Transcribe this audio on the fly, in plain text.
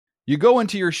You go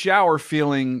into your shower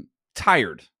feeling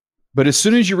tired, but as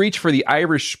soon as you reach for the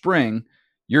Irish Spring,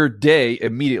 your day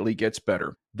immediately gets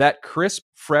better. That crisp,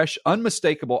 fresh,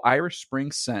 unmistakable Irish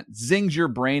Spring scent zings your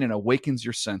brain and awakens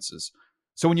your senses.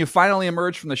 So when you finally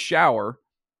emerge from the shower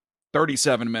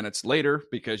 37 minutes later,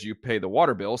 because you pay the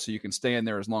water bill so you can stay in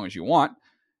there as long as you want,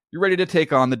 you're ready to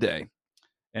take on the day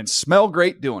and smell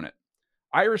great doing it.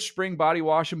 Irish Spring Body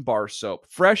Wash and Bar Soap.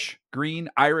 Fresh, green,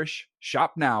 Irish.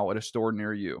 Shop now at a store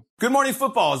near you. Good Morning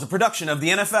Football is a production of the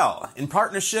NFL in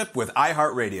partnership with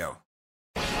iHeartRadio.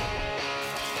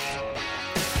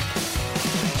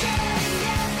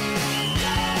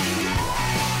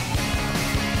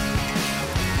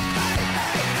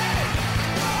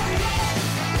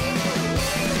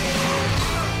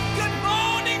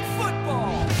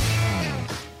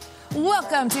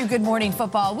 Welcome to Good Morning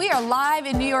Football. We are live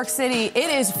in New York City. It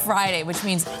is Friday, which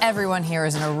means everyone here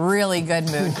is in a really good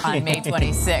mood on May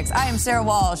 26th. I am Sarah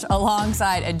Walsh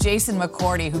alongside Jason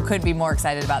McCourty, who could be more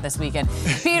excited about this weekend,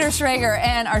 Peter Schrager,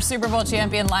 and our Super Bowl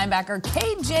champion linebacker,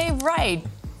 KJ Wright.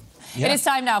 Yep. It is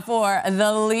time now for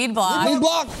the lead block. Lead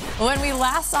block. When we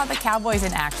last saw the Cowboys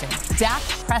in action, Dak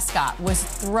Prescott was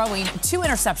throwing 2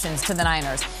 interceptions to the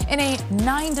Niners in a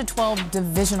 9-12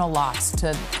 divisional loss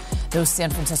to those San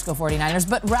Francisco 49ers.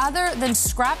 But rather than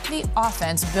scrap the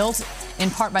offense built in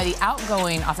part by the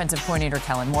outgoing offensive coordinator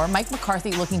Kellen Moore, Mike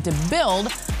McCarthy looking to build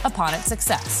upon its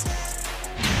success.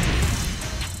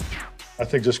 I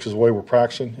think just because the way we're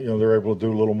practicing, they're able to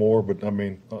do a little more. But,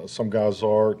 some guys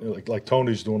are, like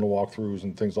Tony's doing the walkthroughs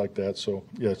and things like that. So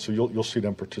you'll see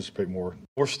them participate more.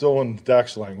 We're still in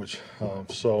Dak's language.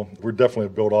 So we're definitely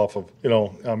built off of,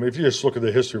 if you just look at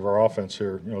the history of our offense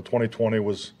here, 2020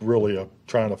 was really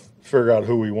trying to figure out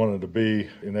who we wanted to be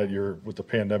in that year with the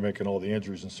pandemic and all the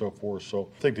injuries and so forth. So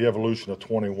I think the evolution of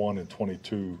 21 and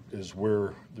 22 is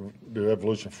where the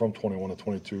evolution from 21 to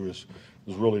 22 is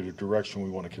really the direction we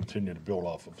want to continue to build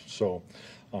off of. So,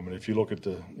 and if you look at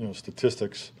the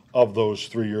statistics of those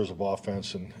 3 years of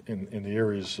offense and in the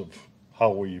areas of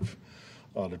how we've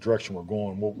the direction we're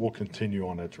going, we'll continue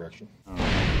on that direction.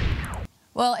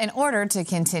 Well, in order to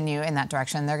continue in that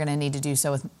direction, they're going to need to do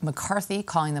so with McCarthy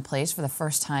calling the plays for the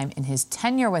first time in his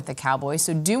tenure with the Cowboys.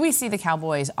 So do we see the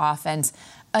Cowboys offense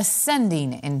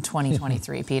ascending in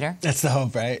 2023, Peter? That's the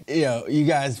hope, right? You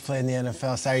guys play in the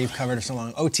NFL. Sorry you've covered it so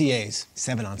long. OTAs,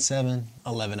 7-on-7,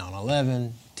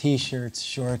 11-on-11, T-shirts,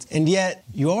 shorts. And yet,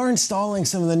 you are installing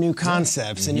some of the new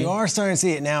concepts, and you are starting to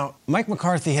see it. Now, Mike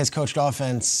McCarthy has coached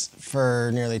offense for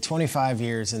nearly 25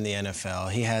 years in the NFL.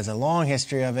 He has a long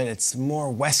history of it. It's more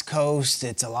West Coast.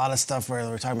 It's a lot of stuff where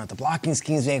we're talking about the blocking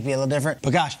schemes may be a little different.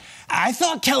 But gosh, I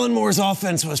thought Kellen Moore's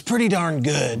offense was pretty darn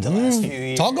good the last few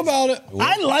years. Talk about it.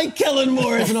 I like Kellen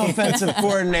Moore as an offensive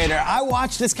coordinator. I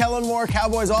watched this Kellen Moore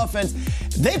Cowboys offense.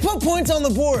 They put points on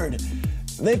the board.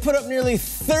 They put up nearly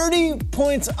 30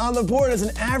 points on the board as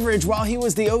an average while he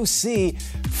was the OC.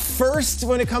 First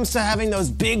when it comes to having those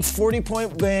big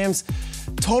 40-point games,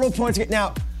 total points.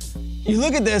 Now, you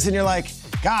look at this and you're like,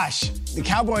 gosh, the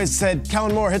Cowboys said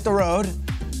Kellen Moore hit the road.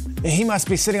 He must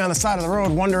be sitting on the side of the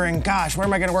road wondering, gosh, where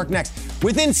am I going to work next?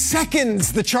 Within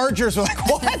seconds, the Chargers were like,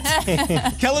 what?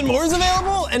 Kellen Moore's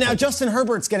available? And now Justin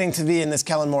Herbert's getting to be in this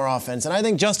Kellen Moore offense. And I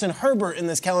think Justin Herbert in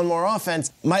this Kellen Moore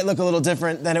offense might look a little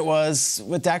different than it was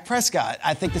with Dak Prescott.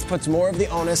 I think this puts more of the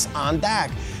onus on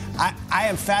Dak. I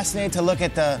am fascinated to look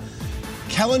at the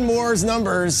Kellen Moore's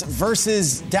numbers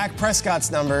versus Dak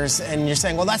Prescott's numbers. And you're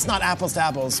saying, well, that's not apples to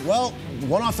apples. Well,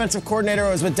 one offensive coordinator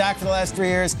was with Dak for the last 3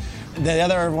 years. The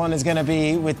other one is going to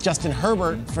be with Justin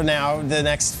Herbert for now, the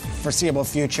next foreseeable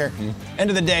future. End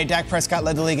of the day, Dak Prescott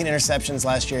led the league in interceptions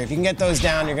last year. If you can get those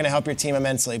down, you're going to help your team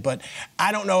immensely. But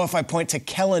I don't know if I point to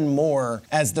Kellen Moore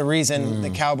as the reason the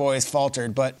Cowboys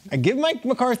faltered. But I give Mike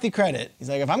McCarthy credit. He's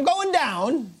like, if I'm going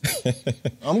down,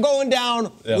 I'm going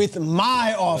down with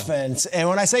my offense. And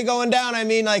when I say going down, I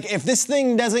mean, like, if this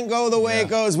thing doesn't go the way it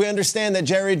goes, we understand that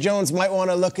Jerry Jones might want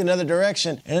to look another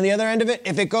direction. And on the other end of it,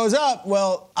 if it goes up,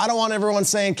 well, I don't want everyone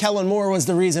saying Kellen Moore was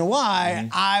the reason why.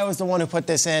 I was the one who put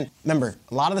this in. Remember,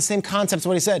 a lot of the same concepts,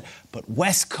 what he said, but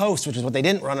West Coast, which is what they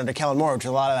didn't run under Kellen Moore, which is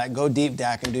a lot of that go deep,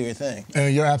 Dak, and do your thing.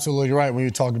 You're absolutely right when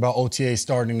you talk about OTAs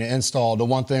starting to install. The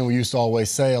one thing we used to always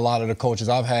say, a lot of the coaches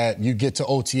I've had, you get to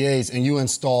OTAs and you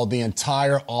install the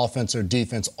entire offense or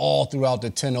defense all throughout the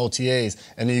 10 OTAs,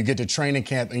 and then you get to training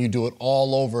camp and you do it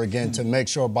all over again to make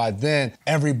sure by then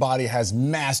everybody has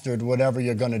mastered whatever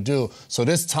you're going to do. So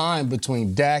this time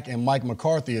between Dak and Mike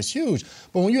McCarthy is huge.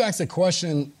 But when you ask the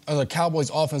question, are the Cowboys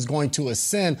offense going to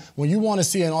ascend? When you want to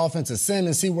see an offense offense ascend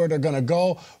and see where they're going to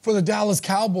go. For the Dallas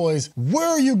Cowboys, where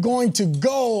are you going to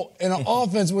go in an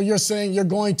offense where you're saying you're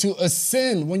going to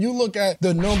ascend? When you look at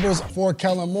the numbers for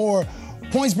Kellen Moore,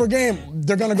 points per game,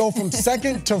 they're going to go from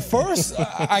second to first?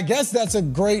 I guess that's a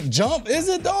great jump, is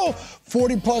it though?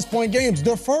 40-plus point games,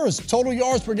 they're first. Total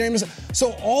yards per game.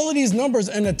 So all of these numbers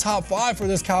in the top 5 for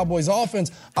this Cowboys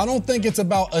offense, I don't think it's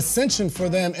about ascension for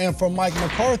them and for Mike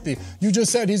McCarthy. You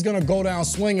just said he's going to go down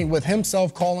swinging with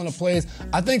himself calling the plays.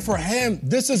 I think for him,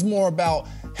 this is more about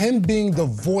him being the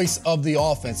voice of the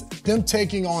offense, them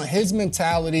taking on his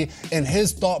mentality and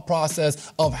his thought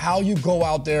process of how you go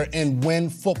out there and win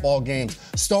football games,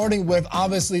 starting with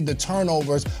obviously the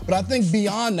turnovers. But I think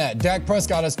beyond that, Dak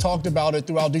Prescott has talked about it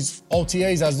throughout these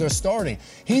OTAs as they're starting.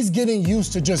 He's getting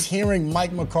used to just hearing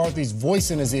Mike McCarthy's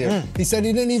voice in his ear. He said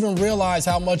he didn't even realize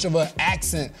how much of an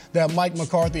accent that Mike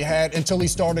McCarthy had until he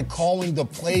started calling the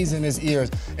plays in his ears.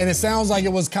 And it sounds like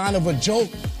it was kind of a joke,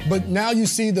 but now you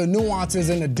see the nuances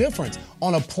and the difference.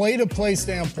 On a play-to-play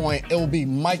standpoint, it will be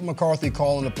Mike McCarthy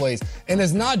calling the plays. And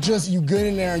it's not just you get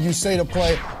in there and you say the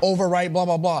play, overwrite, blah,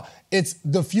 blah, blah. It's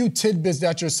the few tidbits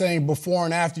that you're saying before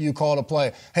and after you call the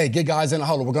play. Hey, get guys in the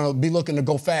huddle. We're going to be looking to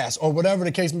go fast. Or whatever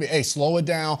the case may be. Hey, slow it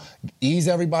down. Ease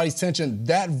everybody's tension.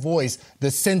 That voice, the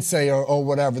sensei or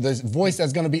whatever, the voice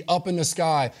that's going to be up in the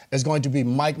sky is going to be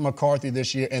Mike McCarthy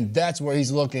this year. And that's where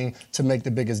he's looking to make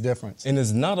the biggest difference. And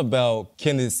it's not about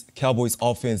can this Cowboys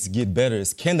offense get better.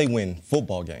 It's can they win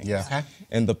football games. Yeah. Okay.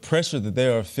 And the pressure that they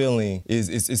are feeling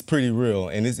is pretty real.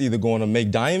 And it's either going to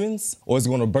make diamonds or it's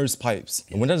going to burst pipes.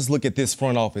 And when I just look at this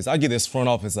front office, I give this front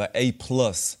office an A+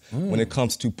 when it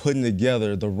comes to putting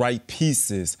together the right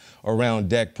pieces around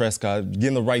Dak Prescott,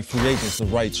 getting the right free agents, the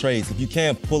right trades. If you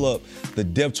can't pull up the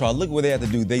depth chart, look what they had to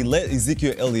do. They let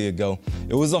Ezekiel Elliott go.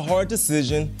 It was a hard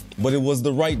decision, but it was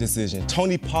the right decision.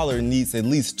 Tony Pollard needs at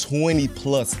least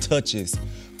 20+ touches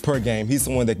per game. He's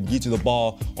the one that can get you the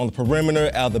ball on the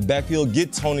perimeter, out of the backfield.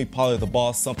 Get Tony Pollard the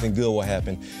ball, something good will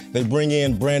happen. They bring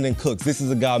in Brandon Cooks. This is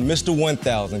a guy, Mr.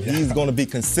 1000. He's going to be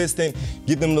consistent.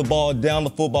 Get them the ball down the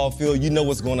football field. You know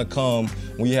what's going to come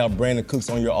when you have Brandon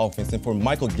Cooks on your offense. And for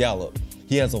Michael Gallup,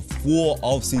 he has a full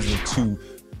offseason to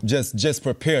just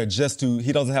prepare,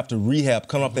 he doesn't have to rehab.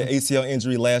 Coming off the ACL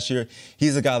injury last year,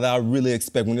 he's a guy that I really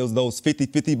expect. When it was those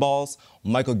 50-50 balls,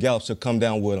 Michael Gallup should come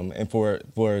down with him. And for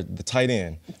the tight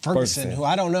end, Ferguson, who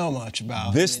I don't know much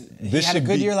about. This he had a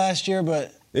good year last year,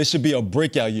 but it should be a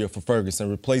breakout year for Ferguson,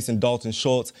 replacing Dalton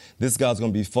Schultz. This guy's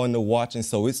going to be fun to watch. And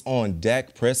so it's on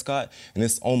Dak Prescott and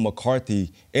it's on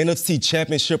McCarthy. NFC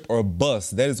Championship or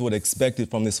bust. That is what expected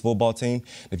from this football team.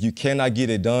 If you cannot get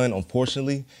it done,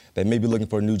 unfortunately, they may be looking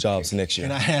for new jobs next year.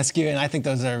 Can I ask you, and I think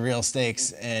those are real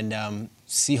stakes, and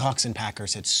Seahawks and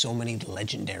Packers had so many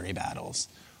legendary battles.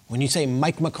 When you say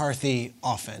Mike McCarthy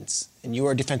offense, and you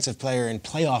are a defensive player in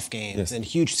playoff games and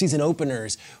huge season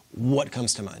openers, what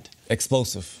comes to mind?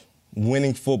 Explosive,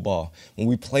 winning football. When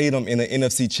we played them in the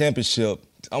NFC Championship,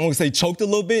 I'm going to say choked a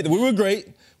little bit. We were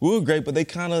great, but they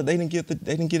didn't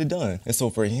get it done. And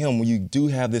so for him, when you do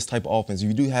have this type of offense,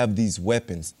 you do have these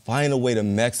weapons, find a way to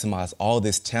maximize all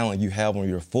this talent you have on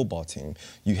your football team.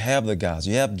 You have the guys,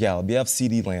 you have Gallup, you have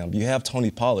CeeDee Lamb, you have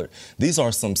Tony Pollard. These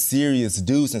are some serious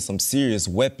dudes and some serious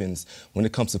weapons when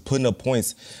it comes to putting up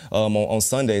points on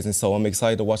Sundays. And so I'm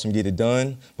excited to watch him get it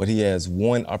done, but he has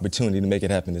one opportunity to make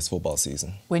it happen this football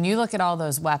season. When you look at all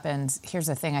those weapons, here's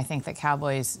the thing I think that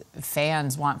Cowboys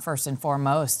fans want first and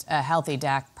foremost, a healthy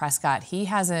Dak Prescott. He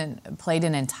hasn't played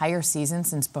an entire season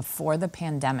since before the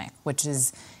pandemic, which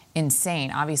is insane.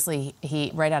 Obviously,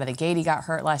 he right out of the gate, he got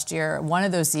hurt last year. One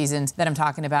of those seasons that I'm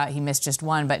talking about, he missed just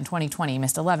one. But in 2020, he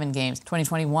missed 11 games.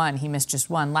 2021, he missed just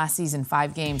one. Last season,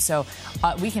 5 games. So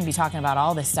we can be talking about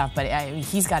all this stuff, but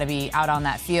he's got to be out on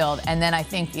that field. And then I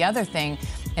think the other thing,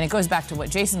 and it goes back to what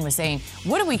Jason was saying,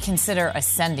 what do we consider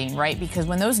ascending, right? Because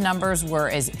when those numbers were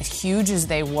as huge as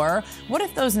they were, what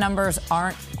if those numbers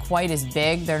aren't quite as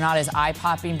big, they're not as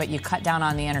eye-popping, but you cut down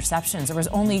on the interceptions? There was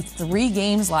only 3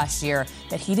 games last year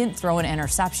that he didn't throw an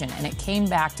interception, and it came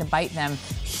back to bite them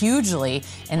hugely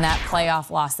in that playoff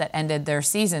loss that ended their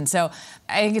season. So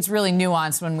I think it's really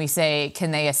nuanced when we say,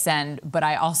 can they ascend? But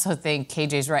I also think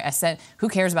KJ's right. Ascend, who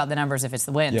cares about the numbers if it's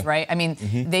the wins, right? I mean,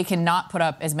 they cannot put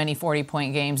up as many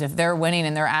 40-point games. If they're winning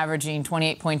and they're averaging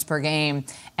 28 points per game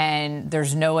and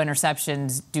there's no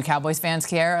interceptions, do Cowboys fans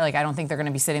care? Like, I don't think they're going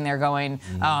to be sitting there going,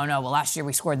 oh, no, well, last year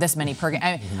we scored this many per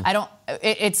game. I don't.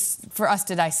 It's for us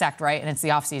to dissect, right? And it's the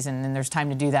offseason, and there's time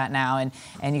to do that now.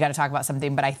 And you got to talk about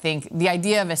something. But I think the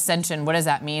idea of ascension, what does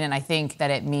that mean? And I think that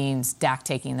it means Dak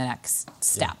taking the next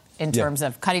step in terms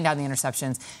of cutting down the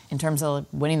interceptions, in terms of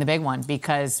winning the big one,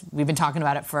 because we've been talking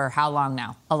about it for how long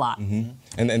now? A lot.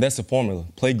 And that's the formula.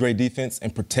 Play great defense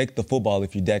and protect the football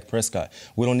if you're Dak Prescott.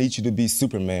 We don't need you to be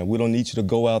Superman. We don't need you to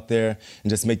go out there and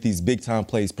just make these big-time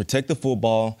plays. Protect the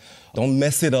football. Don't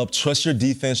mess it up. Trust your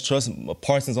defense. Trust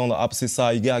Parsons on the opposite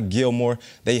side. You got Gilmore.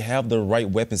 They have the right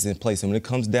weapons in place. And when it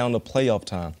comes down to playoff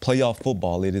time, playoff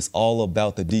football, it is all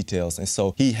about the details. And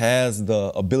so he has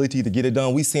the ability to get it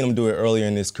done. We've seen him do it earlier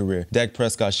in his career. Dak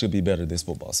Prescott should be better this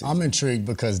football season. I'm intrigued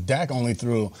because Dak only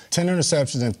threw 10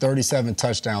 interceptions and 37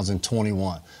 touchdowns in 21.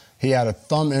 He had a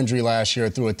thumb injury last year,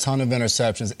 threw a ton of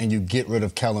interceptions, and you get rid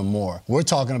of Kellen Moore. We're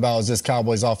talking about, is this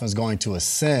Cowboys offense going to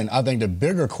ascend? I think the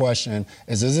bigger question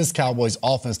is, does this Cowboys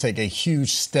offense take a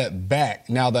huge step back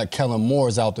now that Kellen Moore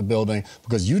is out the building?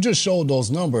 Because you just showed those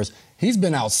numbers. He's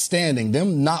been outstanding.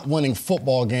 Them not winning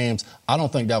football games, I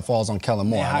don't think that falls on Kellen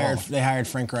Moore. They hired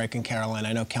Frank Reich in Carolina.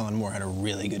 I know Kellen Moore had a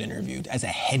really good interview as a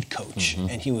head coach,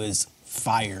 and he was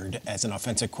fired as an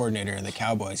offensive coordinator in the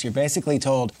Cowboys. You're basically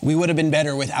told, we would have been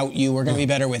better without you. We're going to be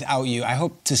better without you. I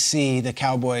hope to see the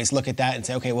Cowboys look at that and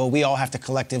say, okay, well, we all have to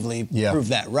collectively prove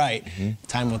that right.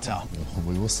 Time will tell.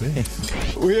 We will see.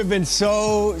 We have been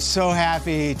so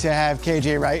happy to have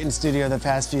KJ Wright in studio the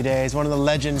past few days, one of the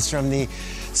legends from the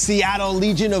Seattle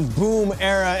Legion of Boom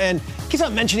era, and he keeps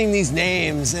on mentioning these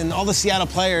names and all the Seattle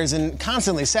players, and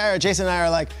constantly, Sarah, Jason, and I are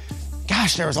like,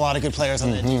 gosh, there was a lot of good players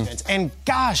on that defense, and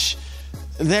gosh,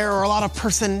 there are a lot of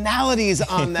personalities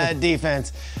on that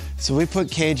defense. So we put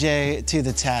KJ to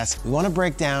the task. We want to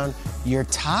break down your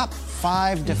top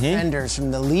 5 defenders from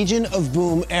the Legion of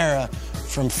Boom era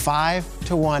from 5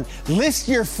 to 1. List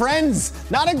your friends.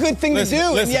 Not a good thing to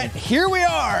do, and yet here we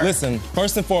are. Listen,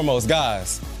 first and foremost,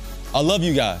 guys, I love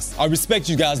you guys. I respect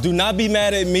you guys. Do not be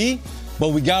mad at me, but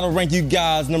we got to rank you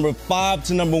guys number 5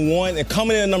 to number 1. And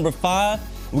coming in at number 5,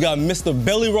 we got Mr.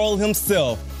 Belly Roll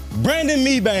himself, Brandon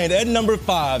Mebane at number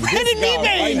 5. Brandon Mebane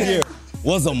right here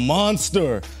was a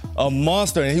monster,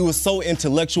 and he was so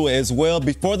intellectual as well.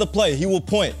 Before the play, he would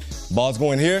point, ball's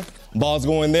going here, ball's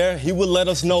going there. He would let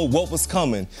us know what was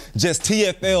coming. Just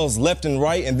TFLs left and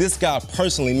right, and this guy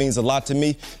personally means a lot to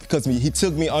me because he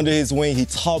took me under his wing. He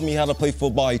taught me how to play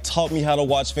football. He taught me how to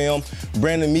watch film.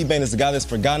 Brandon Mebane is a guy that's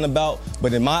forgotten about,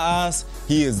 but in my eyes,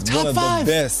 he is one of the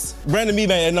best. Brandon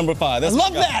Mebane at number 5. That's I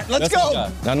love that. Let's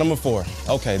go. Now, number 4.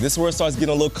 Okay, this is where it starts getting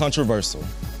a little controversial.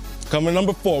 Coming to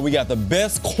number 4, we got the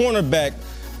best cornerback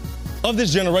of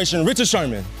this generation, Richard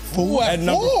Sherman. At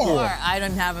number 4. I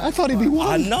don't have him. I thought he'd be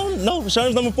 1. No,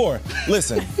 Sherman's number 4.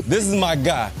 Listen, this is my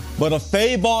guy. But a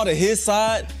fade ball to his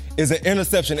side is an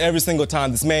interception every single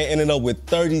time. This man ended up with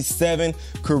 37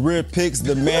 career picks.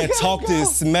 The man talked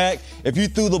his smack. If you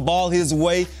threw the ball his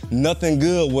way, nothing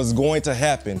good was going to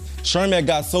happen. Sherman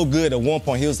got so good at one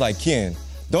point, he was like, Ken,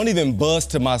 don't even buzz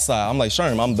to my side. I'm like,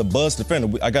 Sherman, I'm the buzz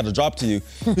defender. I got to drop to you.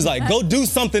 He's like, go do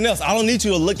something else. I don't need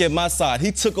you to look at my side.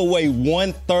 He took away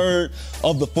 1/3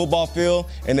 of the football field,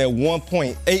 and at one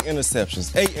point, 8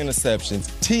 interceptions.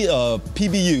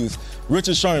 PBUs.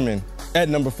 Richard Sherman at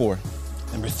number 4.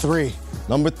 Number 3.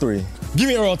 Number 3. Give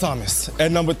me Earl Thomas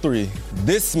at number 3.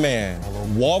 This man,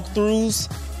 walkthroughs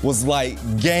was like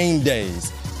game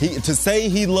days. To say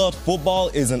he loved football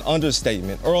is an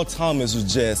understatement. Earl Thomas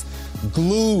was just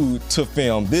glued to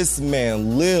film. This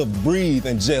man lived, breathed,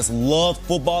 and just loved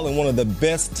football, and one of the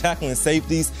best tackling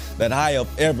safeties that I have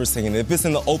ever seen. If it's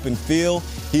in the open field,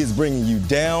 he's bringing you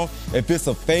down. If it's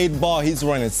a fade ball, he's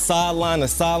running sideline to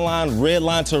sideline, red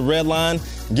line to red line,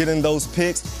 getting those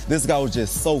picks. This guy was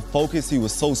just so focused. He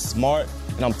was so smart.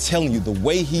 And I'm telling you, the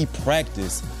way he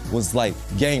practiced was like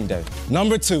game day.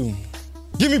 Number 2.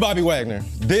 Give me Bobby Wagner.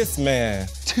 This man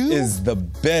is the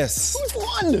best. Who's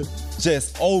 1?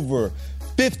 Just over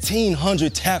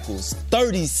 1,500 tackles,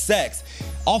 30 sacks.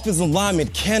 Offensive linemen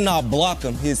cannot block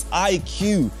him. His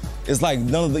IQ is like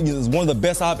is one of the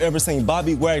best I've ever seen.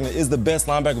 Bobby Wagner is the best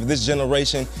linebacker of this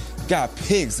generation. Got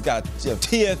picks, got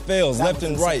TFLs left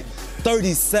and right,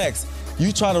 30 sacks.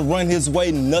 You try to run his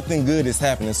way, nothing good is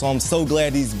happening. So I'm so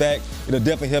glad he's back. It'll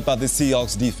definitely help out this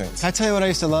Seahawks defense. I tell you what I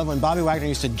used to love when Bobby Wagner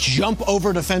used to jump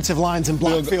over defensive lines and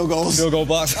block field goals. Field goal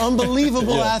blocks.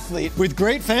 Unbelievable athlete. With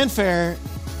great fanfare,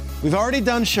 we've already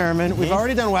done Sherman, we've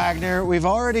already done Wagner, we've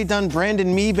already done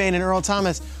Brandon Mebane and Earl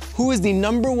Thomas. Who is the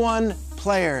number 1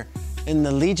 player in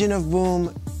the Legion of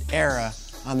Boom era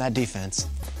on that defense?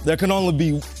 There can only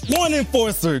be one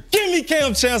enforcer. Give me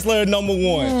Cam Chancellor at number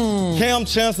 1. Cam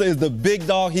Chancellor is the big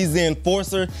dog. He's the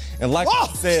enforcer. And like I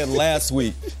said last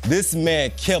week, this man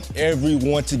kept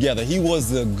everyone together. He was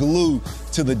the glue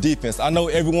to the defense. I know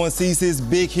everyone sees his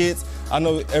big hits, I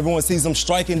know everyone sees him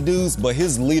striking dudes, but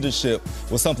his leadership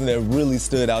was something that really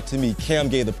stood out to me. Cam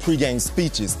gave the pregame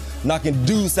speeches, knocking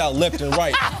dudes out left and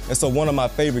right. And so one of my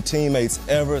favorite teammates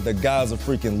ever, the guy's a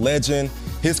freaking legend.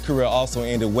 His career also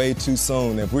ended way too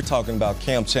soon. If we're talking about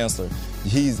Cam Chancellor,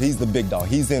 he's the big dog.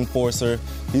 He's the enforcer.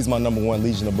 He's my #1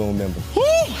 Legion of Boom member. Woo!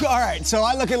 All right, so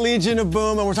I look at Legion of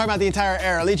Boom, and we're talking about the entire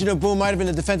era. Legion of Boom might have been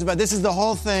a defensive, but this is the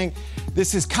whole thing.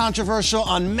 This is controversial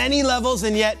on many levels,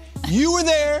 and yet you were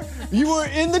there. You were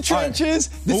in the trenches.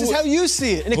 Right. This is how you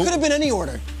see it, and it could have been any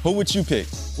order. Who would you pick?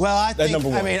 Well, I think,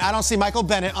 #1. I don't see Michael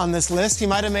Bennett on this list. He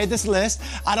might have made this list.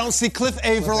 I don't see Cliff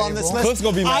Averill on this list. Cliff's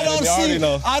going to be mad at me. I already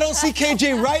know. I don't see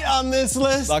KJ Wright on this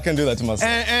list. I can do that to myself.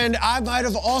 And I might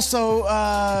have also,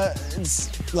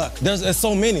 look. There's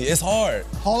so many. It's hard.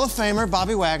 Hall of Famer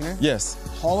Bobby Wagner. Yes.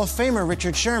 Hall of Famer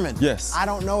Richard Sherman. Yes. I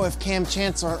don't know if Cam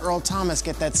Chancellor or Earl Thomas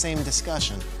get that same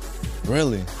discussion.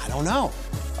 Really? I don't know.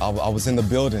 I was in the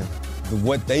building.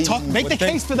 Make the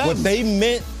case for them. What they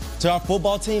meant to our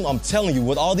football team, I'm telling you,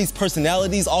 with all these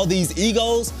personalities, all these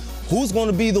egos, who's going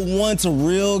to be the one to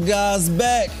reel guys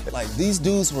back? Like, these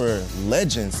dudes were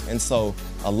legends. And so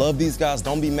I love these guys.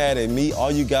 Don't be mad at me.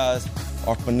 All you guys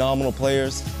are phenomenal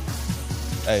players.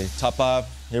 Hey, top 5.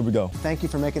 Here we go. Thank you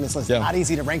for making this list. Yeah. Not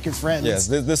easy to rank your friends. Yes,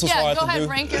 this was hard to do. Yeah, go ahead,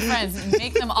 rank your friends.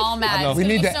 Make them all mad. We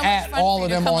need to add all of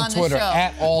them on Twitter.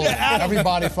 At all of them.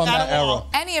 Everybody from that era.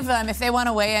 Any of them, if they want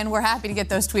to weigh in, we're happy to get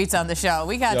those tweets on the show.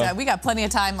 We got plenty of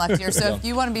time left here. So if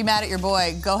you want to be mad at your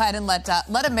boy, go ahead and let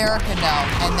America know,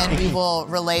 and then we will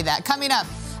relay that. Coming up,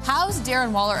 how's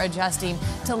Darren Waller adjusting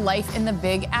to life in the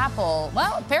Big Apple?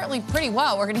 Well, apparently pretty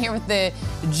well. We're going to hear what the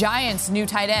Giants' new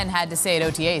tight end had to say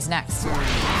at OTAs next.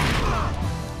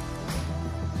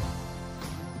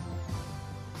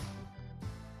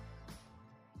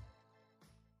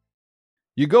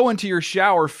 You go into your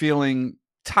shower feeling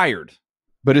tired,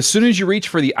 but as soon as you reach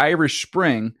for the Irish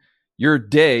Spring, your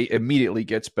day immediately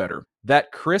gets better.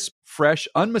 That crisp, fresh,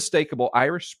 unmistakable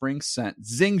Irish Spring scent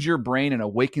zings your brain and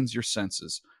awakens your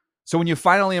senses. So when you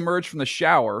finally emerge from the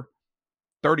shower,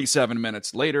 37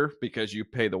 minutes later, because you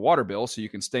pay the water bill so you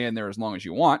can stay in there as long as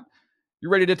you want,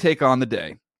 you're ready to take on the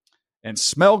day. And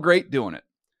smell great doing it.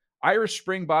 Irish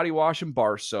Spring Body Wash and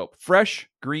Bar Soap. Fresh,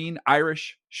 green,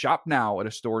 Irish. Shop now at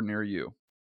a store near you.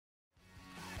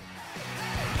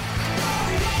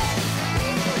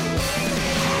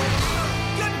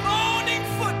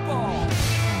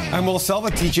 I'm Will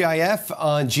Selva, TGIF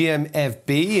on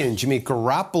GMFB, and Jimmy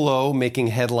Garoppolo making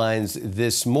headlines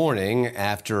this morning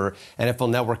after NFL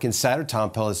Network insider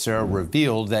Tom Pelissero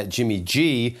revealed that Jimmy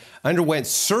G underwent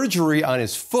surgery on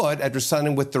his foot after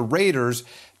signing with the Raiders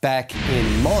back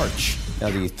in March. Now,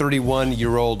 the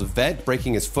 31-year-old vet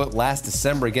breaking his foot last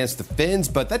December against the Finns,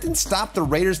 but that didn't stop the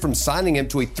Raiders from signing him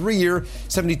to a 3-year,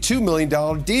 $72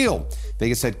 million deal.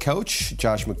 Vegas head coach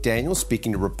Josh McDaniels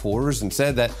speaking to reporters and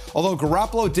said that although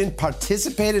Garoppolo didn't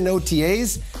participate in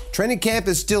OTAs, training camp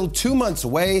is still 2 months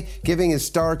away, giving his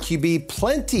star QB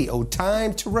plenty of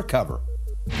time to recover.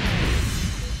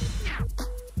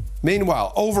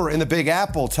 Meanwhile, over in the Big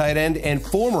Apple, tight end and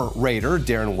former Raider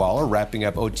Darren Waller wrapping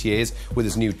up OTAs with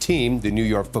his new team, the New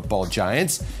York Football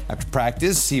Giants. After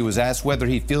practice, he was asked whether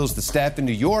he feels the staff in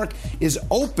New York is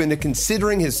open to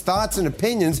considering his thoughts and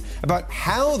opinions about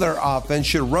how their offense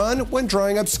should run when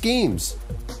drawing up schemes.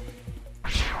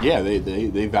 Yeah,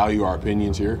 they value our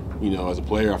opinions here. You know, as a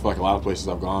player, I feel like a lot of places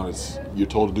I've gone, it's you're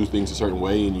told to do things a certain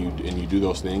way, and you do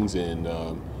those things. And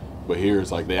but here,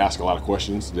 it's like they ask a lot of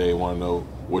questions. They want to know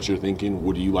what you're thinking.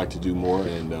 What do you like to do more?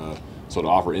 And so to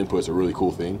offer input is a really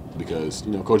cool thing because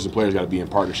coaches and players got to be in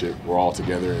partnership. We're all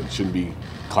together and shouldn't be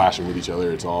clashing with each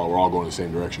other. We're all going in the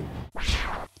same direction.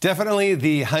 Definitely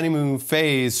the honeymoon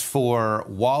phase for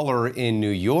Waller in New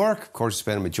York. Of course, he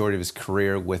spent a majority of his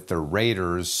career with the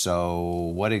Raiders. So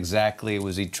what exactly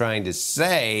was he trying to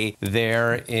say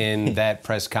there in that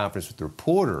press conference with the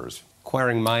reporters?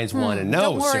 Inquiring minds want to know,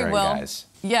 don't worry, Sarah, Will. guys.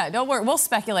 Yeah, don't worry. We'll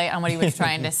speculate on what he was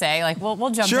trying to say. Like, we'll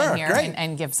jump in here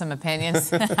and give some opinions.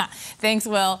 Thanks,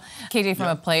 Will. KJ, from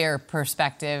a player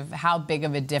perspective, how big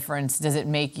of a difference does it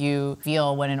make you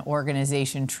feel when an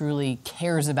organization truly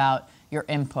cares about your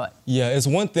input? Yeah, it's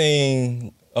one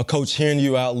thing a coach hearing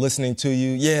you out, listening to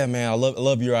you. Yeah, man, I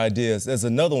love your ideas. There's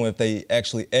another one if they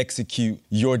actually execute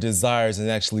your desires and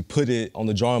actually put it on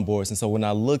the drawing boards. And so when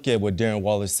I look at what Darren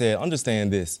Waller said,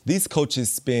 understand this. These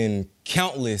coaches spend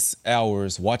countless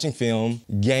hours watching film,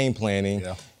 game planning.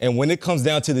 Yeah. And when it comes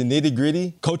down to the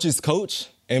nitty-gritty, coaches coach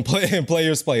and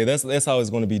players play. That's how it's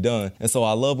going to be done. And so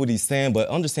I love what he's saying, but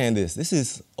understand this. This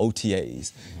is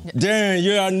OTAs. Darren,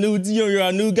 you're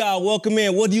our new guy. Welcome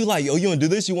in. What do you like? Oh, you want to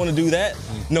do this? You want to do that?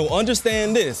 No,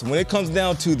 understand this. When it comes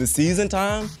down to the season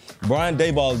time, Brian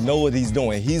Daboll knows what he's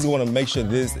doing. He's going to make sure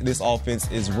this offense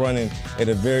is running at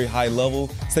a very high level.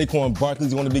 Saquon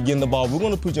Barkley's going to be getting the ball. We're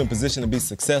going to put you in position to be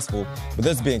successful. But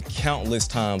there's been countless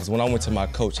times when I went to my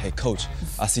coach, hey, coach,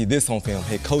 I see this on film.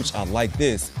 Hey, coach, I like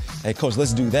this. Hey, coach,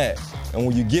 let's do that. And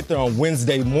when you get there on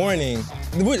Wednesday morning,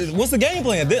 what's the game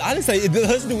plan? I didn't say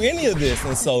let's do any of this.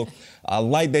 And so I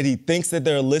like that he thinks that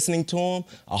they're listening to him.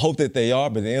 I hope that they are.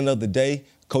 But at the end of the day,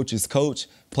 coaches coach,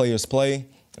 players play.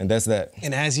 And that's that.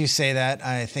 And as you say that,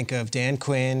 I think of Dan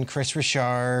Quinn, Chris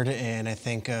Richard, and I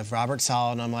think of Robert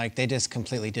Saleh, and I'm like, they just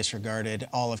completely disregarded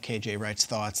all of KJ Wright's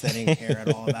thoughts. They didn't care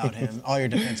at all about him, all your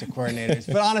defensive coordinators.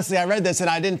 But honestly, I read this, and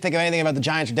I didn't think of anything about the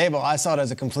Giants or Daboll. I saw it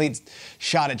as a complete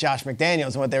shot at Josh McDaniels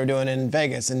and what they were doing in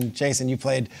Vegas. And Jason, you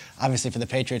played, obviously, for the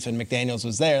Patriots when McDaniels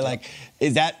was there. Like,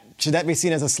 should that be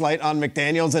seen as a slight on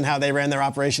McDaniels and how they ran their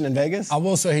operation in Vegas? I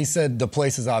will say he said the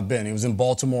places I've been. He was in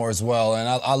Baltimore as well. And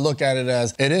I look at it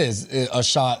as it is a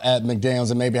shot at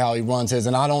McDaniels and maybe how he runs his.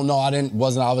 And I don't know,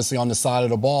 wasn't obviously on the side of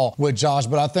the ball with Josh,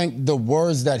 but I think the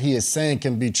words that he is saying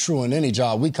can be true in any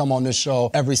job. We come on this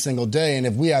show every single day, and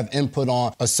if we have input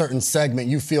on a certain segment,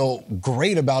 you feel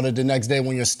great about it the next day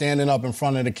when you're standing up in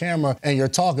front of the camera and you're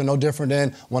talking. No different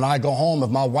than when I go home. If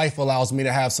my wife allows me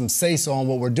to have some say-so on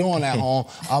what we're doing at home,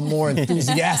 I'm more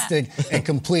enthusiastic in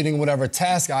completing whatever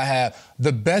task I have.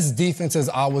 The best defenses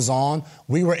I was on,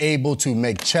 we were able to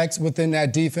make checks within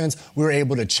that defense. We were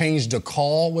able to change the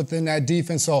call within that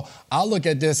defense. So I look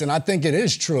at this, and I think it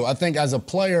is true. I think as a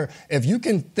player, if you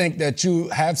can think that you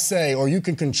have say or you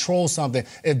can control something,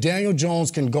 if Daniel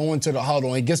Jones can go into the huddle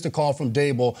and he gets the call from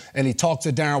Daboll and he talks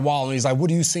to Darren Waller and he's like,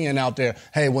 what are you seeing out there?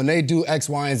 Hey, when they do X,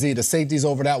 Y, and Z, the safety's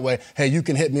over that way. Hey, you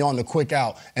can hit me on the quick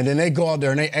out. And then they go out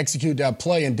there and they execute that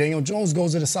play, and Daniel Jones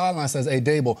goes to the sideline and says, hey,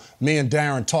 Daboll, me and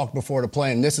Darren talked before the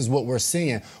play, and this is what we're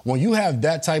seeing. When you have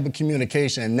that type of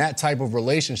communication and that type of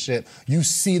relationship, you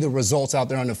see the results out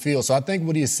there on the field. So I think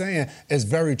what he's saying is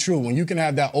very true. When you can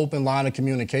have that open line of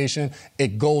communication,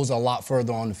 it goes a lot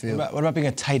further on the field. What about being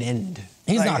a tight end?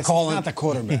 He's not calling. Not the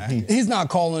quarterback. He's not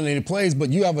calling any plays,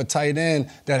 but you have a tight end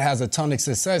that has a ton of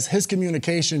success. His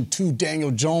communication to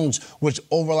Daniel Jones, which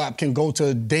overlap can go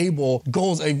to Daboll,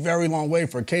 goes a very long way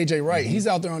for KJ Wright. He's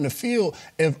out there on the field.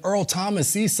 If Earl Thomas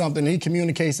sees something, he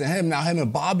communicates to him. Now him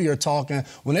and Bobby are talking.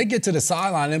 When they get to the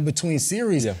sideline in between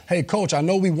series, hey, coach, I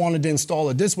know we wanted to install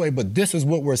it this way, but this is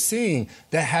what we're seeing.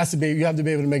 That has to be, you have to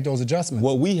be able to make those adjustments.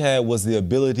 What we had was the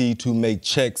ability to make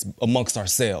checks amongst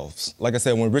ourselves. Like I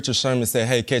said, when Richard Sherman said,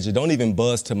 hey, KJ, don't even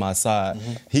buzz to my side,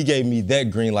 he gave me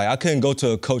that green light. I couldn't go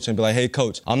to a coach and be like, hey,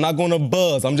 coach, I'm not going to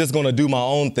buzz. I'm just going to do my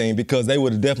own thing, because they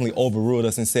would have definitely overruled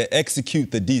us and said, execute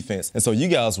the defense. And so you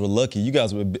guys were lucky. You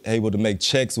guys were able to make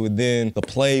checks within the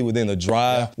play, within the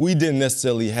drive. Yeah. We didn't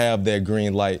necessarily have that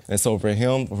green light. And so for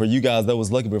him, for you guys, that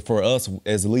was lucky. But for us,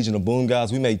 as the Legion of Boom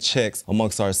guys, we made checks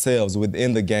amongst ourselves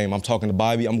within the game. I'm talking to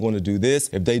Bobby, I'm going to do this.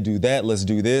 If they do that, let's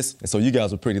do this. And so you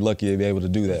guys were pretty lucky to be able to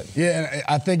do that. Yeah, and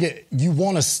I think you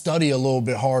want to study a little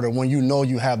bit harder when you know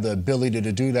you have the ability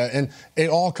to do that. And it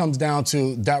all comes down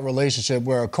to that relationship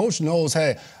where a coach knows,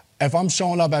 hey, if I'm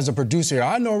showing up as a producer here,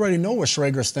 I already know what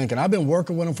Schrager's thinking. I've been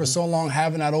working with him for so long,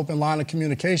 having that open line of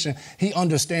communication. He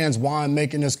understands why I'm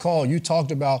making this call. You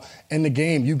talked about in the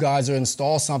game, you guys are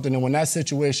installed something, and when that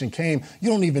situation came, you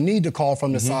don't even need to call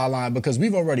from the sideline, because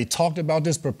we've already talked about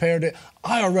this, prepared it.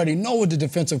 I already know what the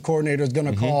defensive coordinator is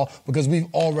going to call, because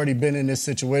we've already been in this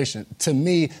situation. To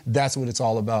me, that's what it's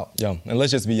all about. Yeah, and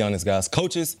let's just be honest, guys.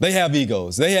 Coaches, they have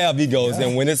egos.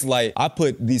 And when it's like, I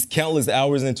put these countless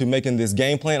hours into making this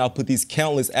game plan, I put these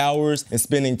countless hours and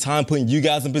spending time putting you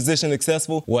guys in position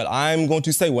successful, what I'm going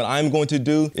to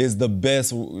do is the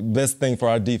best thing for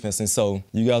our defense. And so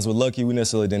you guys were lucky we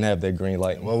necessarily didn't have that green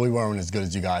light. Well, we weren't as good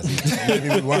as you guys. Maybe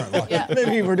we weren't lucky. Yeah.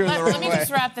 Maybe we're doing the wrong way. Let me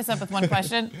just wrap this up with one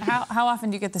question. How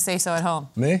often do you get to say so at home?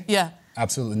 Me? Yeah.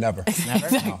 Absolutely never.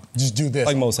 Never? No. Just do this.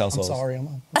 Like most households. I'm sorry, I'm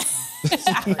on.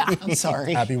 I'm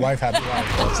sorry. Happy wife, happy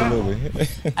life.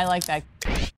 Absolutely. I like that.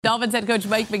 Dolphins head coach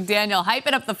Mike McDaniel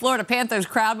hyping up the Florida Panthers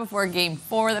crowd before Game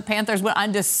 4. The Panthers went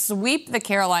on to sweep the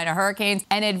Carolina Hurricanes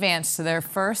and advance to their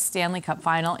first Stanley Cup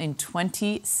final in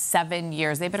 27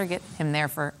 years. They better get him there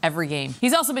for every game.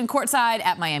 He's also been courtside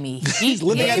at Miami Heat.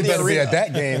 He better be at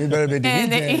that game. He better be at the Heat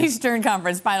and the game. Eastern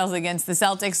Conference Finals against the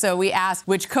Celtics. So we asked,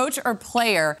 which coach or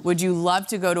player would you love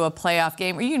to go to a playoff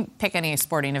game, or you can pick any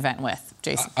sporting event with,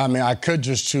 Jason? I mean, I could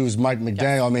just choose Mike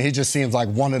McDaniel. Yeah. I mean, he just seems like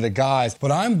one of the guys.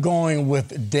 But I'm going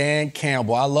with Dan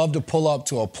Campbell. I love to pull up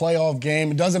to a playoff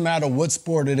game. It doesn't matter what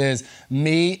sport it is.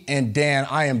 Me and Dan,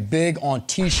 I am big on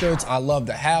T-shirts. I love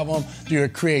to have them, the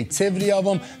creativity of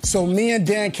them. So me and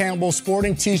Dan Campbell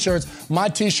sporting T-shirts. My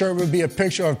T-shirt would be a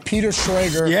picture of Peter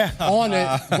Schrager on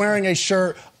it, wearing a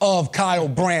shirt of Kyle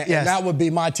Brandt. Yes. And that would be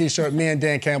my T-shirt, me and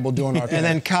Dan Campbell doing our thing. And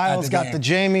then Kyle's got the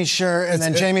Jamie shirt, and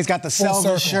then Jamie's got the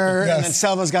Selva shirt, and then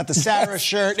Selva's got the Sarah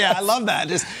shirt. Yeah, I love that.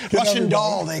 Just Russian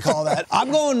doll, they call that.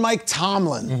 I'm going Mike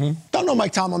Tomlin. Don't know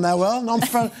Mike Tomlin that well. No,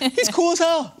 he's cool as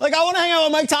hell. Like, I want to hang out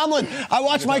with Mike Tomlin. I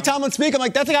watch Mike Tomlin speak. I'm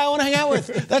like, that's the guy I want to hang out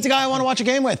with. That's the guy I want to watch a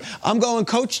game with. I'm going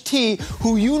Coach T,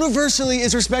 who universally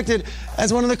is respected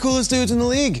as one of the coolest dudes in the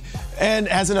league. And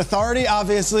has an authority,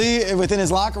 obviously, within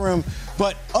his locker room.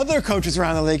 But other coaches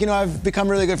around the league, I've become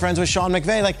really good friends with Sean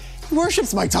McVay. Like, he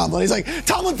worships Mike Tomlin. He's like,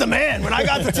 Tomlin's the man. When I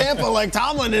got to Tampa, like,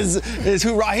 Tomlin is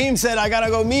who Raheem said I got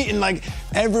to go meet. And, like,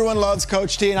 everyone loves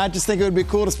Coach T. And I just think it would be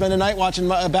cool to spend a night watching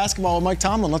basketball with Mike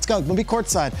Tomlin. Let's go. We'll be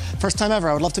courtside. First time ever.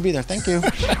 I would love to be there. Thank you.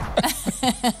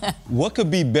 What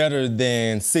could be better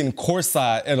than sitting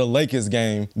courtside at a Lakers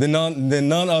game than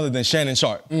none other than Shannon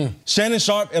Sharp? Shannon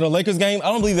Sharp at a Lakers game,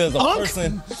 I don't believe there's a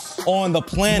person on the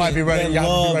planet that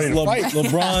loves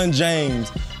LeBron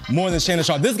James more than Shannon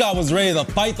Sharp. This guy was ready to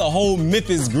fight the whole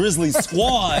Memphis Grizzlies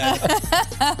squad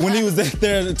when he was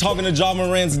there talking to Ja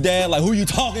Morant's dad. Like, who you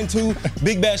talking to?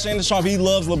 Big bad Shannon Sharp. He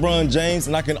loves LeBron James,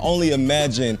 and I can only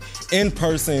imagine in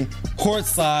person,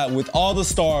 courtside with all the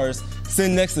stars,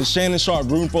 sitting next to Shannon Sharp,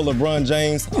 rooting for LeBron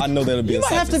James. I know that'll be. You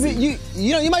might have to be.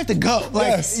 You might have to go.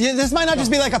 Like, this might not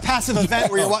just be like a passive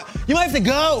event where you might have to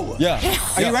go. Yeah.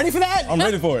 Are you ready for that? I'm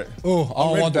ready for it. Oh, I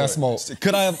don't want that smoke.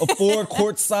 Could I afford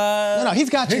courtside? No, he's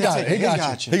got you. He got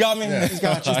you. He got me. Yeah. He's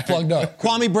got you. He's plugged up.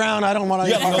 Kwame Brown, I don't want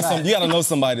to. You gotta know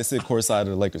somebody to sit courtside at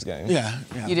a Lakers game. Yeah.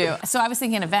 You do. So I was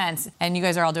thinking events, and you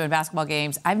guys are all doing basketball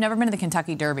games. I've never been to the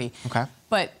Kentucky Derby. Okay.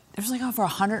 But there's like over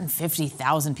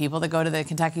 150,000 people that go to the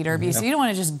Kentucky Derby. So you don't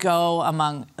want to just go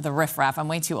among the riffraff. I'm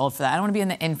way too old for that. I don't want to be in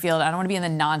the infield. I don't want to be in the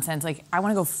nonsense. Like, I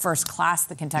want to go first class to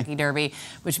the Kentucky Derby,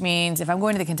 which means if I'm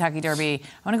going to the Kentucky Derby,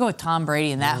 I want to go with Tom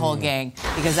Brady and that whole gang,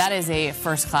 because that is a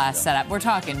first class setup. We're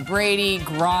talking Brady,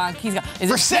 Gronk. Is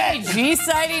it G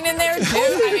sighting in there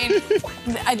too?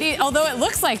 I mean, although it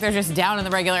looks like they're just down in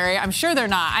the regular area, I'm sure they're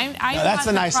not. That's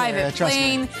a nice private area, trust me.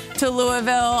 plane to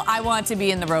Louisville. I want to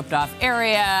be in the roped off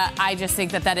area. I just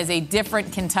think that is a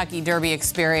different Kentucky Derby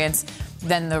experience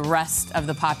than the rest of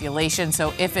the population.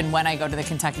 So if and when I go to the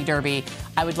Kentucky Derby,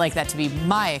 I would like that to be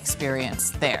my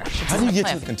experience there. How do you get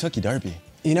to the Kentucky Derby?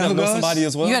 You know who goes? Somebody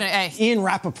as well? Ian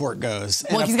Rappaport goes.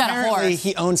 Well, he's got a horse.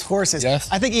 He owns horses. Yes.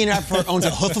 I think Ian Rappaport owns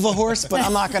a hoof of a horse, but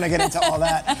I'm not going to get into all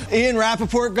that. Ian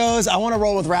Rappaport goes. I want to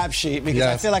roll with Rap Sheet because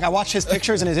I feel like I watch his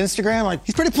pictures and his Instagram. Like,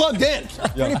 he's pretty plugged in.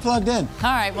 Pretty plugged in. All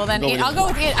right, well then I'll go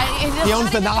with Ian. He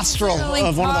owns the nostril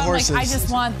of one of the horses. I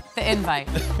just want the invite.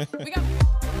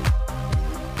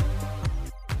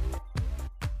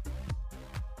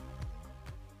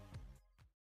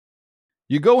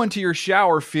 You go into your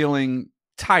shower feeling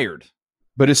tired,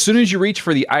 but as soon as you reach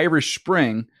for the Irish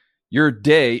Spring, your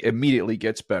day immediately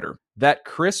gets better. That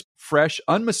crisp, fresh,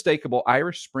 unmistakable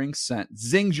Irish Spring scent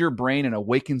zings your brain and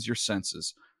awakens your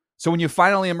senses. So when you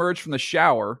finally emerge from the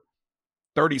shower,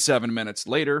 37 minutes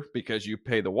later, because you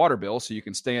pay the water bill so you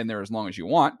can stay in there as long as you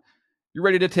want, you're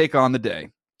ready to take on the day.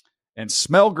 And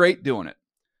smell great doing it.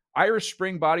 Irish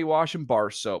Spring Body Wash and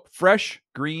Bar Soap. Fresh,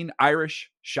 green,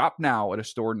 Irish. Shop now at a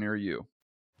store near you.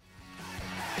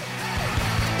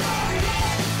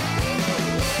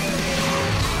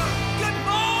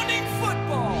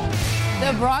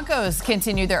 The Broncos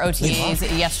continued their OTAs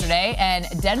yesterday, and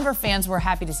Denver fans were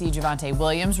happy to see Javonte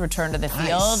Williams return to the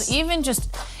field, even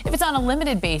just if it's on a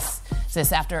limited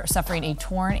basis after suffering a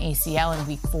torn ACL in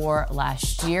Week 4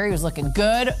 last year. He was looking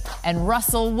good, and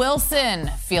Russell Wilson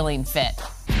feeling fit.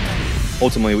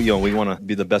 Ultimately, we want to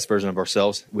be the best version of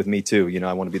ourselves. With me too,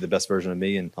 I want to be the best version of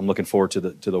me, and I'm looking forward to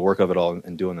the work of it all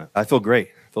and doing that. I feel great,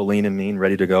 feel lean and mean,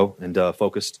 ready to go, and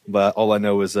focused. But all I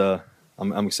know is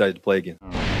I'm excited to play again.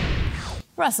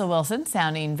 Russell Wilson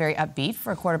sounding very upbeat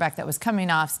for a quarterback that was coming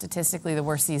off statistically the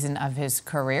worst season of his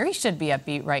career. He should be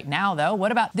upbeat right now, though.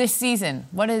 What about this season?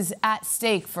 What is at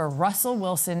stake for Russell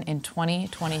Wilson in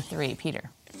 2023,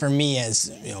 Peter? For me,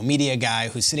 as media guy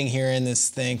who's sitting here in this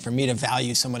thing, for me to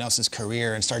value someone else's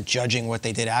career and start judging what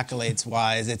they did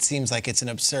accolades-wise, it seems like it's an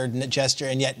absurd gesture.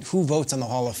 And yet, who votes on the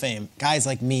Hall of Fame? Guys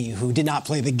like me who did not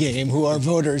play the game, who are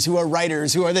voters, who are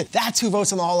writers, that's who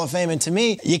votes on the Hall of Fame. And to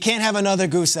me, you can't have another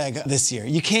goose egg this year.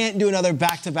 You can't do another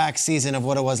back-to-back season of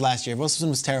what it was last year. Wilson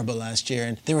was terrible last year,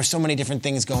 and there were so many different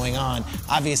things going on.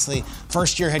 Obviously,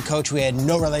 first-year head coach we had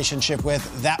no relationship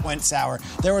with, that went sour.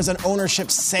 There was an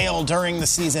ownership sale during the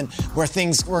season where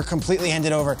things were completely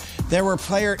handed over. There were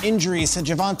player injuries to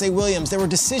Javonte Williams. There were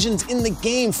decisions in the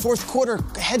game, fourth quarter,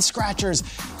 head scratchers,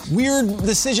 weird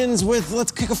decisions with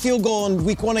let's kick a field goal in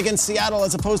Week 1 against Seattle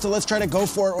as opposed to let's try to go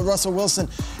for it with Russell Wilson.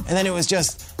 And then it was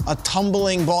just a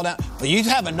tumbling ball down. But you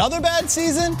have another bad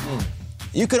season?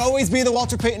 You could always be the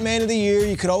Walter Payton Man of the Year.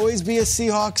 You could always be a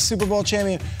Seahawks Super Bowl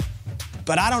champion.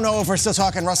 But I don't know if we're still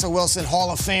talking Russell Wilson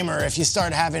Hall of Famer if you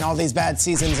start having all these bad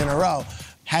seasons in a row.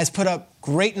 Has put up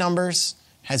great numbers,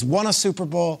 has won a Super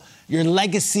Bowl. Your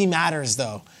legacy matters,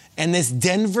 though. And this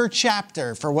Denver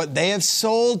chapter, for what they have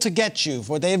sold to get you,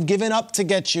 for what they have given up to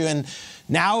get you, and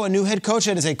now a new head coach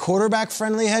that is a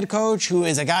quarterback-friendly head coach who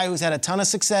is a guy who's had a ton of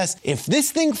success. If this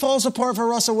thing falls apart for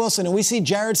Russell Wilson and we see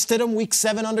Jarrett Stidham week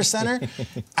 7 under center,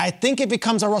 I think it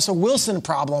becomes a Russell Wilson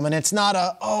problem, and it's not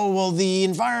the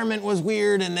environment was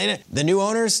weird. And the new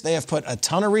owners, they have put a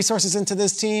ton of resources into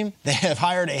this team. They have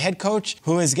hired a head coach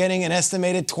who is getting an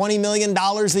estimated $20 million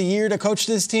a year to coach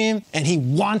this team, and he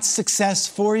wants success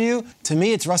for you. To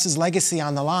me, it's Russ's legacy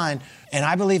on the line. And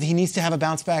I believe he needs to have a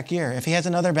bounce-back year. If he has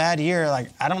another bad year,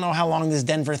 I don't know how long this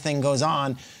Denver thing goes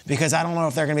on, because I don't know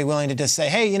if they're going to be willing to just say,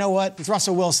 hey, you know what? It's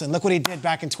Russell Wilson. Look what he did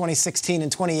back in 2016 and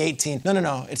 2018.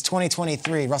 No. It's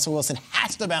 2023. Russell Wilson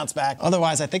has to bounce back.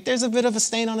 Otherwise, I think there's a bit of a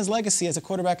stain on his legacy as a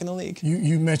quarterback in the league.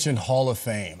 You mentioned Hall of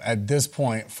Fame. At this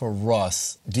point for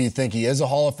Russ, do you think he is a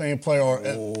Hall of Fame player?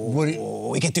 Or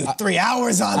we could do 3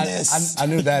 hours on this. I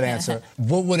knew that answer.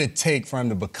 What would it take for him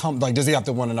to become, does he have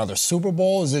to win another Super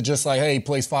Bowl? Is it just hey, he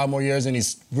plays 5 more years and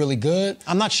he's really good?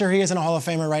 I'm not sure he isn't a Hall of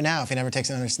Famer right now if he never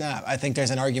takes another snap. I think there's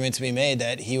an argument to be made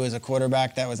that he was a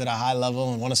quarterback that was at a high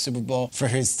level and won a Super Bowl for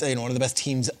his, one of the best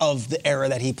teams of the era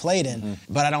that he played in.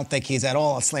 Mm-hmm. But I don't think he's at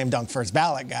all a slam dunk first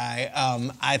ballot guy.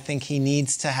 I think he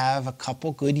needs to have a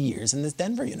couple good years in this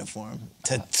Denver uniform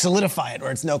to solidify it,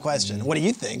 or it's no question. Mm-hmm. What do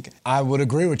you think? I would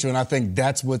agree with you, and I think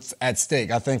that's what's at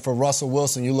stake. I think for Russell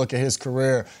Wilson, you look at his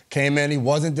career, came in, he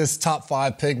wasn't this top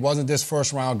 5 pick, wasn't this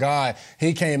first-round guy.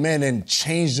 He came in and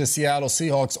changed the Seattle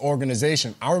Seahawks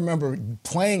organization. I remember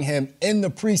playing him in the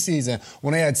preseason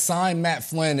when they had signed Matt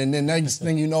Flynn, and then next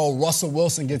thing you know, Russell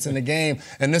Wilson gets in the game,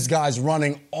 and this guy's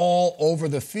running all over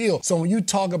the field. So when you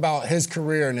talk about his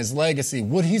career and his legacy,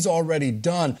 what he's already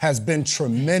done has been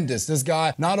tremendous. This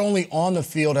guy, not only on the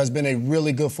field, has been a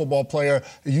really good football player.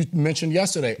 You mentioned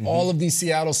yesterday, all of these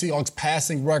Seattle Seahawks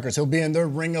passing records. He'll be in their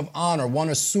Ring of Honor, won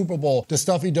a Super Bowl, the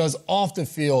stuff he does off the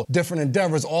field, different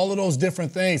endeavors, all of those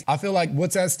different things. I feel like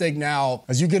what's at stake now,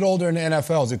 as you get older in the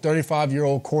NFL, is a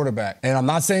 35-year-old quarterback. And I'm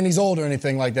not saying he's old or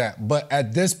anything like that, but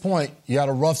at this point, you had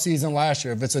a rough season last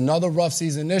year. If it's another rough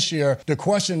season this year, the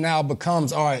question now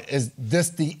becomes, all right, is this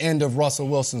the end of Russell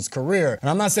Wilson's career? And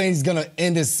I'm not saying he's going to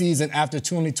end his season after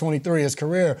 2023, his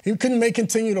career. He may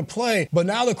continue to play, but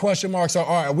now the question marks are,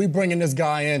 all right, are we bringing this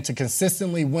guy in to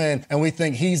consistently win, and we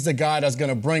think he's the guy that's going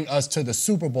to bring us to the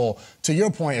Super Bowl? To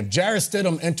your point, if Jarrett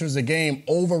Stidham enters the game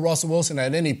over Russell Wilson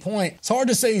at any point, it's hard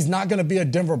to say he's not going to be a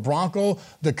Denver Bronco.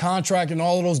 The contract and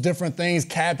all of those different things,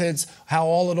 cap hits, how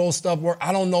all of those stuff work,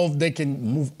 I don't know if they can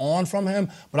move on from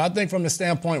him, but I think from the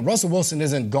standpoint, Russell Wilson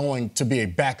isn't going to be a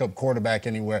backup quarterback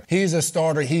anywhere. He's a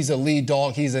starter, he's a lead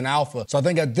dog, he's an alpha. So I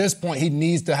think at this point, he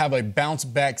needs to have a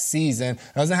bounce-back season.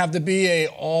 Doesn't have to be a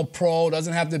all-pro,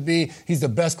 doesn't have to be he's the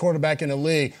best quarterback in the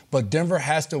league, but Denver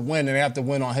has to win, and they have to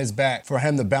win on his back for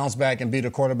him to bounce back and be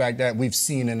the quarterback that we've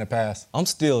seen in the past. I'm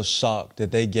still shocked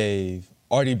that they gave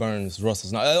Artie Burns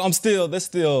Russell's.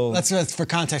 That's for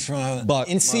context.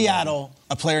 In Seattle,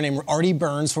 a player named Artie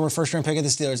Burns, former first-round pick of the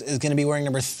Steelers, is going to be wearing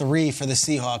number 3 for the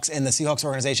Seahawks, and the Seahawks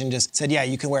organization just said, yeah,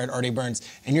 you can wear it, Artie Burns,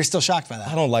 and you're still shocked by that.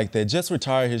 I don't like that. Just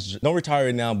retire don't retire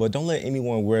it now, but don't let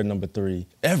anyone wear number 3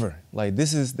 ever.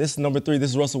 This is number 3.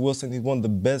 This is Russell Wilson. He's one of the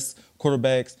best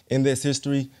quarterbacks in this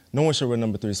history. No one should wear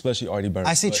number 3, especially Artie Burns.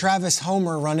 I see Travis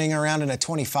Homer running around in a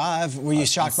 25. Were you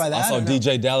shocked by that? I saw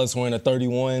DJ Dallas wearing a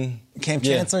 31. Cam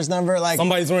Chancellor's number?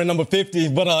 Somebody's wearing number 50.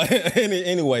 But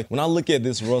anyway, when I look at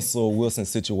this Russell Wilson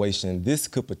situation, this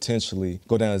could potentially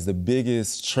go down as the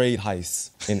biggest trade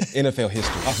heist in NFL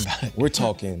history. Talk about it. We're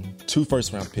talking 2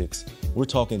 first-round picks. We're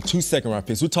talking 2 second-round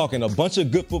picks. We're talking a bunch of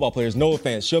good football players, Noah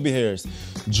Fant, Shelby Harris,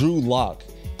 Drew Lock.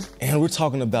 And we're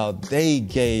talking about they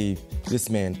gave this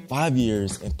man 5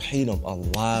 years and paid him a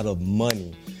lot of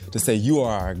money to say you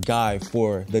are our guy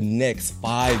for the next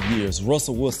 5 years.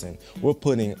 Russell Wilson, we're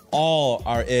putting all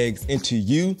our eggs into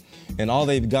you, and all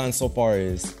they've gotten so far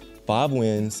is 5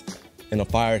 wins and a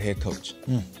fired head coach.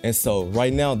 And so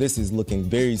right now, this is looking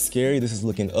very scary. This is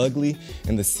looking ugly.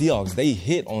 And the Seahawks, they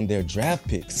hit on their draft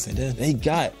picks. They did. They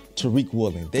got Tariq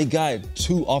Woolen. They got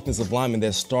 2 offensive linemen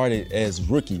that started as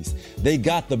rookies. They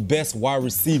got the best wide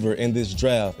receiver in this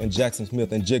draft, in Jackson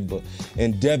Smith and Jigba,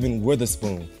 and Devin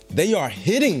Witherspoon. They are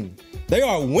hitting. They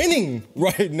are winning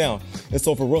right now. And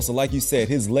so for Russell, like you said,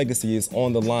 his legacy is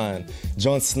on the line.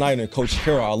 John Snyder and Coach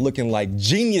Carroll are looking like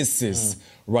geniuses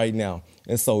right now.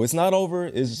 And so it's not over.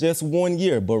 It's just 1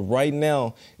 year. But right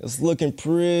now, it's looking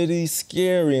pretty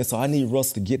scary. And so I need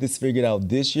Russ to get this figured out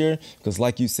this year because,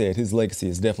 like you said, his legacy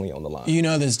is definitely on the line. You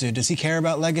know this dude. Does he care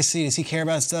about legacy? Does he care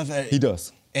about stuff? He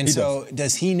does. And so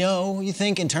does he know, you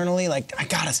think, internally, like, I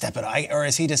got to step it up? Or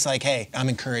is he just like, hey, I'm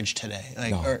encouraged today?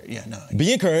 Like, no.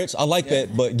 Be encouraged. I like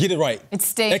that, but get it right. It's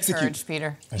stay Execute. encouraged,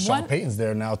 Peter. And Sean Payton's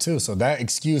there now, too. So that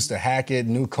excuse to hack it,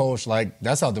 new coach, like,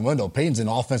 that's out the window. Payton's an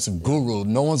offensive guru.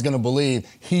 No one's going to believe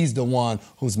he's the one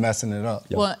who's messing it up.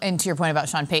 Well, and to your point about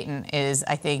Sean Payton is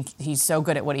I think he's so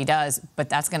good at what he does, but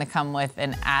that's going to come with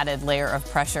an added layer of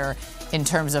pressure in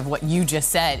terms of what you just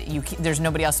said. There's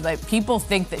nobody else. But people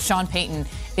think that Sean Payton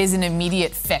is an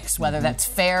immediate fix, whether that's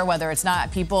fair, whether it's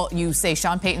not. You say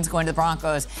Sean Payton's going to the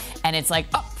Broncos, and it's like,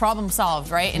 oh, problem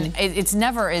solved, right? And it's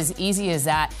never as easy as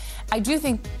that. I do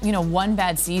think, one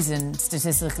bad season,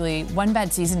 statistically, one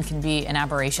bad season can be an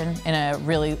aberration in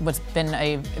what's been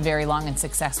a very long and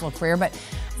successful career. But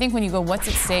I think when you go, what's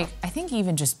at stake, I think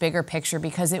even just bigger picture,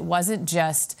 because it wasn't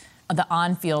just the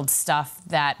on-field stuff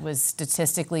that was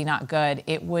statistically not good.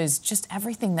 It was just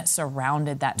everything that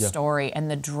surrounded that story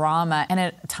and the drama, and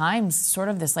at times sort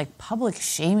of this like public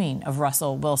shaming of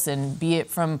Russell Wilson, be it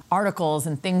from articles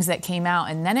and things that came out.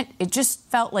 And then it just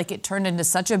felt like it turned into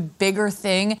such a bigger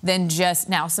thing than just,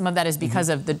 now some of that is because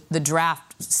of the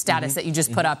draft status that you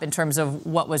just put up in terms of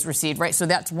what was received, right? So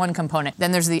that's one component.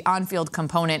 Then there's the on-field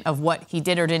component of what he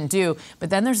did or didn't do. But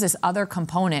then there's this other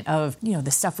component of,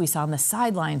 the stuff we saw on the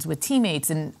sidelines with teammates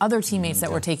and other teammates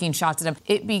that were taking shots at him.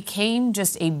 It became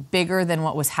just a bigger than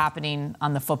what was happening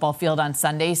on the football field on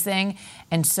Sundays thing.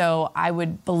 And so I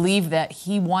would believe that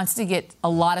he wants to get a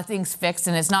lot of things fixed,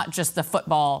 and it's not just the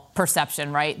football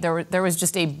perception, right? There was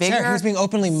just a bigger Sure, he was being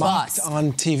openly mocked fuss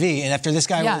on TV, and after this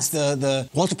guy was the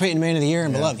Walter Payton Man of the Year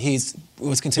and beloved, he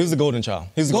was considered. He was the golden child.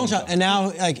 And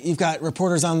now, like, you've got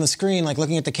reporters on the screen, like,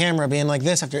 looking at the camera, being like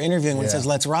this after interviewing when he says,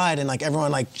 let's ride, and, like,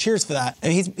 everyone, like, cheers for that.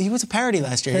 And he was a parody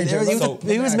last year.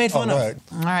 He was made fun of.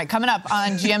 All right, coming up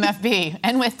on GMFB.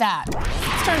 And with that,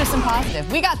 let's turn to some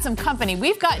positive. We got some company.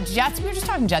 We've got Jets. We were just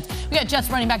talking Jets. We got Jets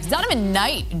running back Donovan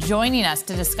Knight joining us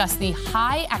to discuss the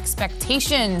high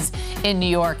expectations in New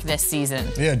York this season.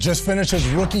 Yeah, just finished his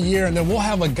rookie year, and then we'll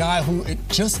have a guy who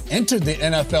just entered the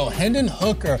NFL. Hendon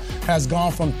Hooker has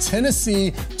gone from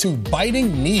Tennessee to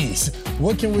biting knees.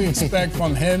 What can we expect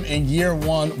from him in year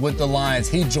one with the Lions?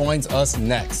 He joins us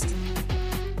next.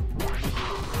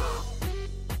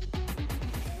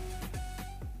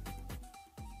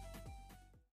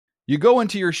 You go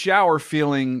into your shower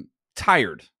feeling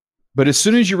tired, but as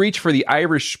soon as you reach for the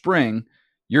Irish Spring,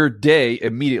 your day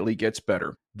immediately gets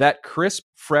better. That crisp,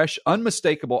 fresh,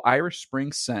 unmistakable Irish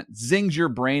Spring scent zings your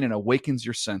brain and awakens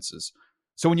your senses.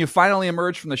 So when you finally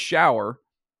emerge from the shower,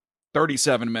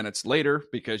 37 minutes later,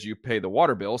 because you pay the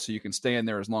water bill so you can stay in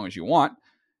there as long as you want,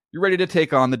 you're ready to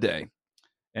take on the day.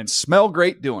 And smell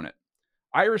great doing it.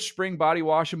 Irish Spring Body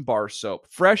Wash and Bar Soap.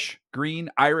 Fresh, green,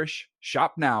 Irish.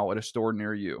 Shop now at a store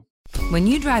near you. When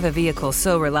you drive a vehicle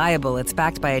so reliable it's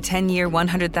backed by a 10-year,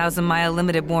 100,000-mile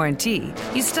limited warranty,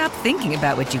 you stop thinking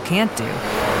about what you can't do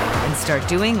and start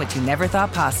doing what you never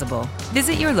thought possible.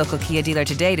 Visit your local Kia dealer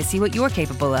today to see what you're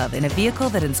capable of in a vehicle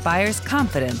that inspires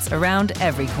confidence around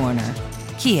every corner.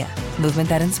 Kia, movement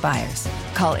that inspires.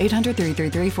 Call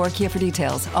 800-333-4KIA for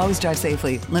details. Always drive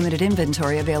safely. Limited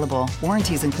inventory available.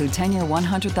 Warranties include 10-year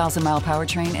 100,000-mile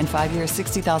powertrain and 5-year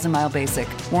 60,000-mile basic.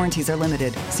 Warranties are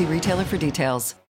limited. See retailer for details.